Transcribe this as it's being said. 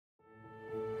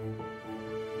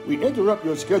We interrupt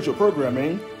your scheduled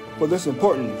programming for this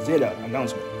important Zeta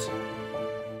announcement.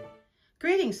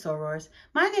 Greetings, Sorors.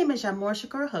 My name is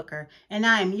Shakoor-Hooker, and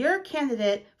I am your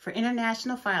candidate for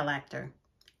International File Actor.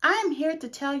 I am here to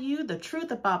tell you the truth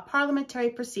about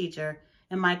parliamentary procedure,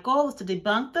 and my goal is to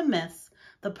debunk the myths,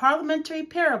 the parliamentary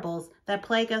parables that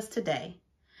plague us today.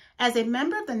 As a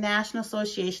member of the National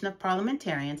Association of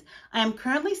Parliamentarians, I am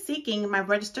currently seeking my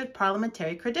registered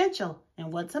parliamentary credential,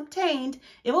 and once obtained,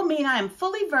 it will mean I am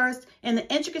fully versed in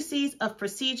the intricacies of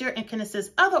procedure and can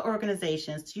assist other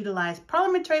organizations to utilize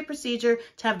parliamentary procedure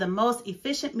to have the most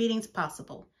efficient meetings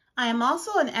possible. I am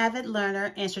also an avid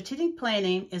learner, and strategic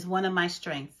planning is one of my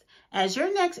strengths. As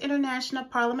your next international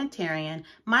parliamentarian,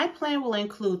 my plan will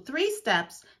include 3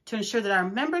 steps to ensure that our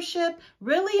membership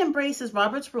really embraces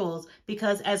Robert's rules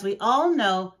because, as we all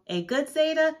know, a good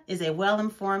Zeta is a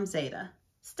well-informed Zeta.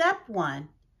 Step 1.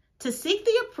 To seek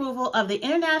the approval of the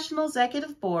International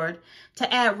Executive Board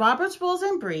to add Robert's Rules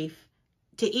in Brief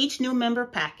to each new member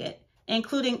packet,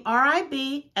 including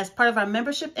RIB as part of our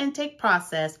membership intake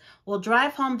process, will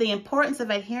drive home the importance of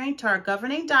adhering to our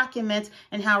governing documents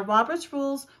and how Robert's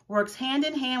Rules works hand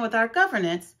in hand with our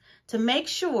governance to make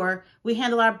sure we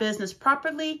handle our business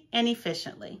properly and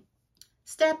efficiently.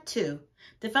 Step 2.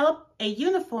 Develop a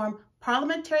uniform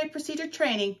parliamentary procedure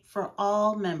training for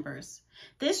all members.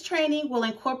 This training will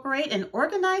incorporate an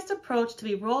organized approach to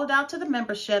be rolled out to the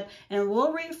membership and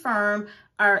will reaffirm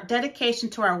our dedication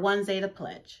to our One Zeta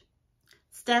pledge.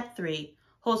 Step 3.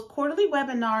 Host quarterly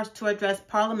webinars to address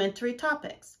parliamentary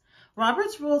topics.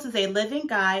 Robert's Rules is a living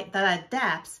guide that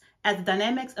adapts as the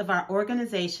dynamics of our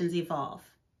organizations evolve.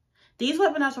 These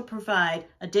webinars will provide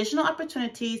additional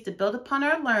opportunities to build upon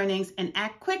our learnings and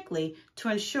act quickly to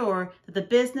ensure that the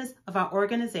business of our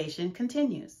organization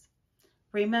continues.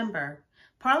 Remember,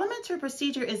 parliamentary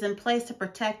procedure is in place to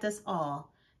protect us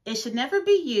all. It should never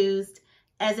be used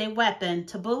as a weapon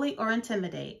to bully or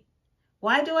intimidate.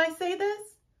 Why do I say this?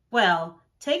 Well,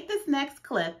 take this next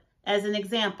clip as an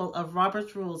example of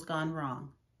Robert's Rules gone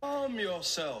wrong. Calm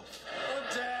yourself.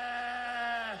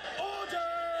 Order!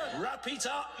 Order! Wrap it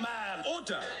up, man.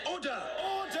 Order! Order!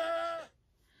 Order!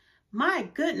 My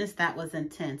goodness, that was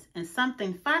intense and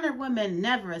something finer women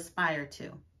never aspire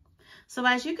to. So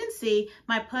as you can see,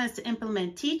 my plan is to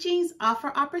implement teachings,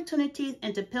 offer opportunities,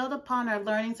 and to build upon our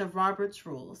learnings of Robert's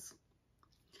Rules.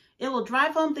 It will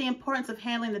drive home the importance of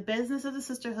handling the business of the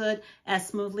sisterhood as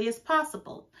smoothly as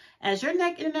possible. As your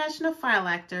next international file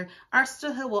actor, our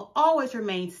sisterhood will always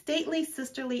remain stately,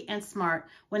 sisterly, and smart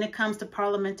when it comes to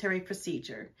parliamentary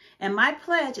procedure. And my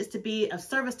pledge is to be of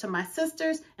service to my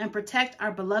sisters and protect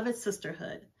our beloved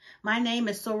sisterhood. My name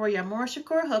is Soror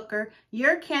Shakoor-Hooker,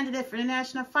 your candidate for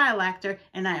international file actor,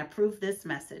 and I approve this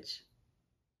message.